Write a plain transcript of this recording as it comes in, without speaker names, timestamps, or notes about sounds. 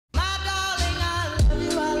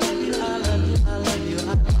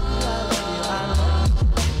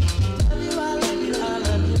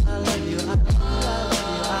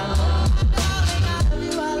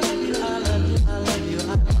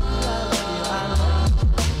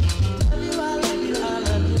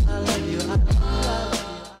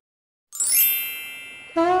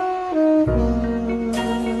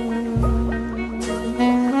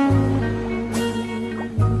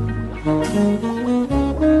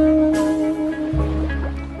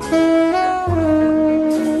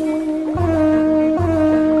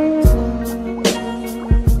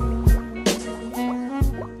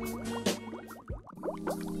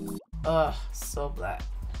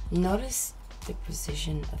perfect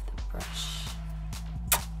precision of the brush.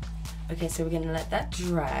 Okay, so we're gonna let that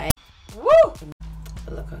dry. Woo!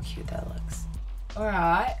 But look how cute that looks. All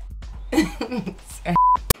right. Look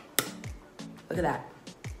at that.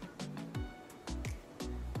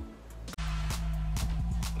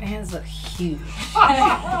 My hands look huge.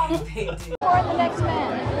 They do. For the next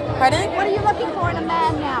man. Pardon? What are you looking for in a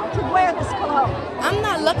man now to wear this cologne? I'm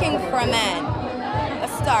not looking for a man.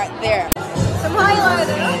 Let's start there. Some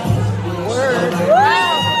highlighter. Word.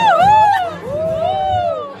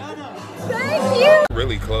 Thank you.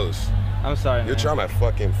 Really close. I'm sorry. You're man. trying to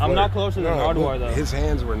fucking flirt. I'm not closer than Hardwire though. His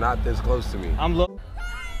hands were not this close to me. I'm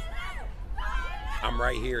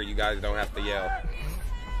right here. You guys don't have to yell.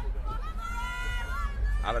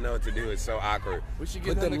 I don't know what to do. It's so awkward. We should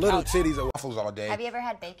get them little titties of waffles all day. Have you ever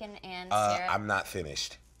had bacon and syrup? I'm not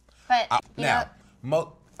finished. But you know,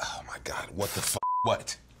 oh my God, what the fuck?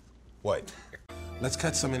 What? Let's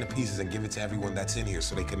cut some into pieces and give it to everyone that's in here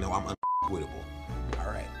so they can know I'm unquittable. All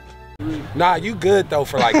right. Nah, you good though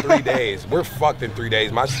for like 3 days. We're fucked in 3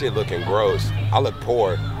 days. My shit looking gross. I look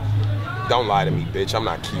poor. Don't lie to me, bitch. I'm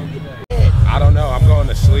not cute. I don't know. I'm going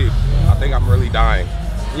to sleep. I think I'm really dying.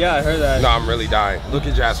 Yeah, I heard that. No, I'm really dying. Look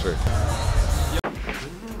at Jasper.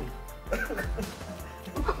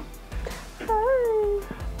 Hi.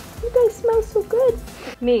 You guys smell so good.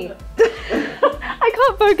 Me. I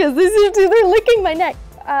can't focus. They're licking my neck.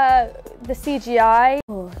 The CGI.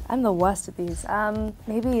 Oh, I'm the worst at these.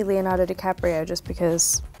 Maybe Leonardo DiCaprio, just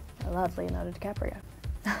because I love Leonardo DiCaprio.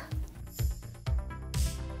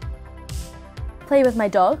 Play with my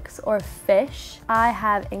dogs or fish. I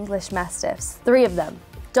have English Mastiffs, 3 of them.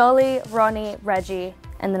 Dolly, Ronnie, Reggie,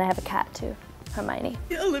 and then I have a cat too, Hermione.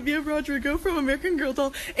 Olivia Rodrigo from American Girl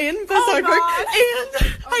doll and Best Actor and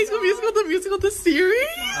High School Musical, the musical, the series.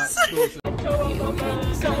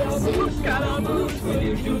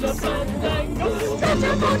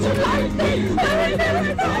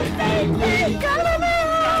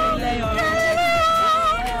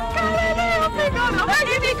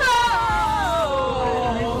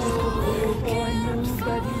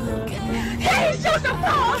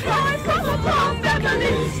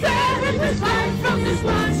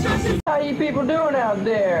 How you people doing out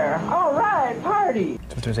there? All right, party.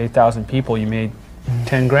 So if there's 8,000 people, you made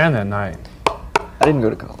 10 grand that night. I didn't go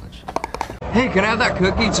to college. Hey, can I have that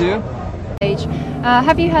cookie too?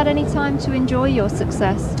 Have you had any time to enjoy your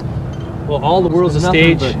success? Well, all the world's a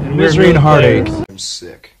stage, and misery and heartache. I'm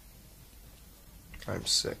sick. I'm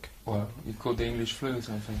sick. Well, you caught the English flu or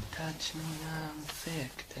something. Touch me, I'm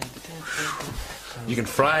sick. You can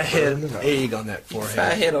fry a head and an egg on that forehead. Fry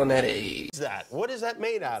a head on that egg. What is that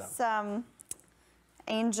made out of? some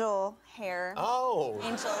angel hair. Oh.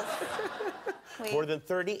 Angels. More than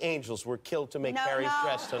 30 angels were killed to make Carrie's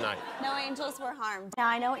dress tonight. No angels were harmed. Now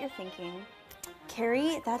I know what you're thinking.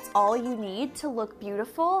 Carrie, that's all you need to look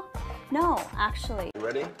beautiful? No, actually. You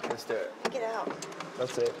ready? Let's do it. Get out.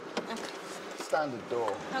 That's it. Okay. Stand the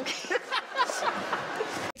door. Okay.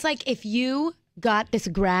 It's like if you got this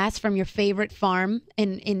grass from your favorite farm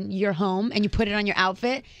in your home and you put it on your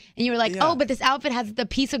outfit and you were like, oh, but this outfit has the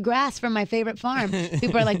piece of grass from my favorite farm.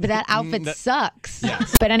 People are like, but that outfit sucks.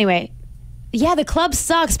 Yes. But anyway, yeah, the club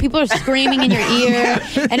sucks. People are screaming in your ear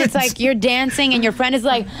and it's like you're dancing and your friend is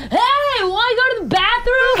like, hey, want to go to the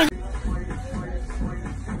bathroom?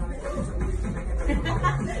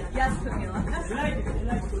 Yes, Camila.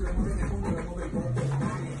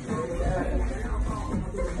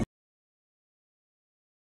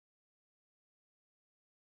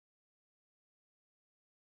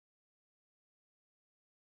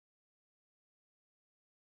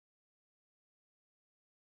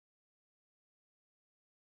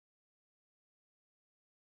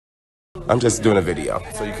 I'm just doing a video.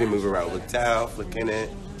 So you can move around, look down, look in it.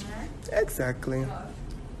 Exactly.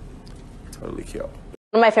 Totally cute. One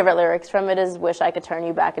of my favorite lyrics from it is "Wish I could turn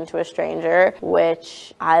you back into a stranger,"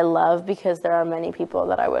 which I love because there are many people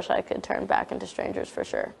that I wish I could turn back into strangers for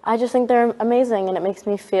sure. I just think they're amazing and it makes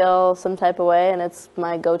me feel some type of way, and it's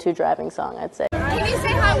my go-to driving song, I'd say. Can you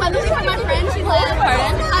say hi, Weatherly, to my friend? She lives.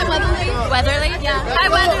 Pardon? Hi, Weatherly. Weatherly? Yeah. Hi,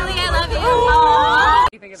 Weatherly. I love you.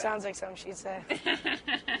 Aww. Sounds like something she'd say.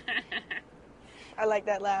 I like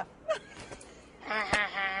that laugh.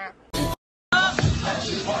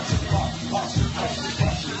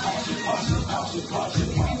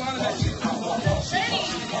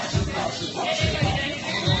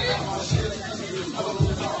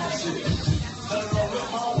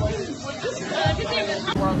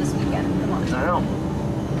 World this weekend. Come on. I know.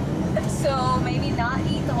 So maybe not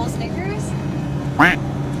eat the whole Snickers?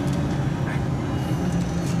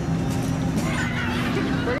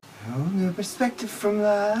 The perspective from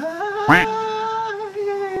life.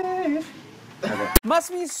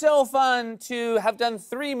 must be so fun to have done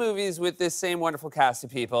 3 movies with this same wonderful cast of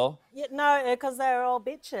people. Yeah, no, because they're all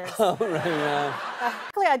bitches. Oh, right, yeah.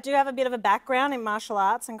 Luckily, I do have a bit of a background in martial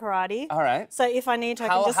arts and karate. All right. So if I need to, I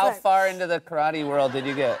can just How far into the karate world did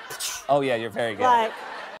you get? Oh, yeah, you're very good. Like,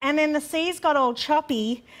 and then the seas got all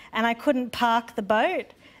choppy, and I couldn't park the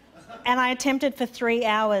boat. And I attempted for 3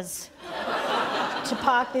 hours to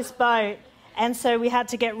park this boat, and so we had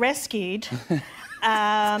to get rescued.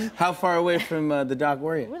 How far away from the dock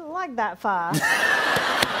were you? We didn't like that far.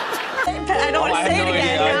 I don't want to say it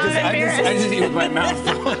again. I just eat with my mouth.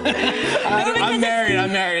 I'm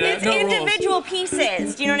married. It's no individual rules.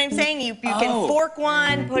 pieces. Do you know what I'm saying? You can fork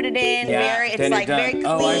one, put it in. It's like very clean.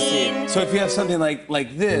 Oh, I see. So if you have something like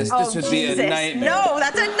this, this would be a nightmare. No,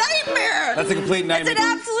 that's a nightmare. That's a complete nightmare. That's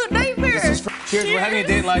an absolute nightmare. Cheers. We're having a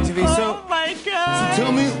date live TV. Oh my God. So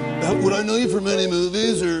tell me, would I know you from any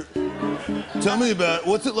movies, or tell me about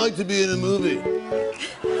what's it like to be in a movie?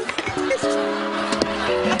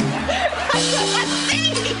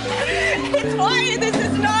 It's fine. This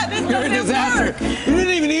is not. This You're a doesn't disaster. work. You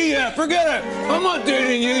didn't even eat yet. Forget it. I'm not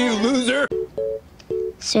dating you, you loser.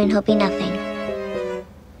 Soon he'll be nothing.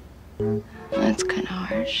 That's kind of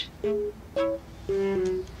harsh.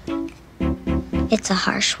 It's a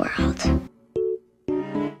harsh world.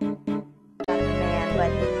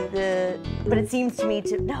 But it seems to me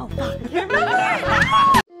to no.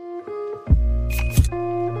 Fuck.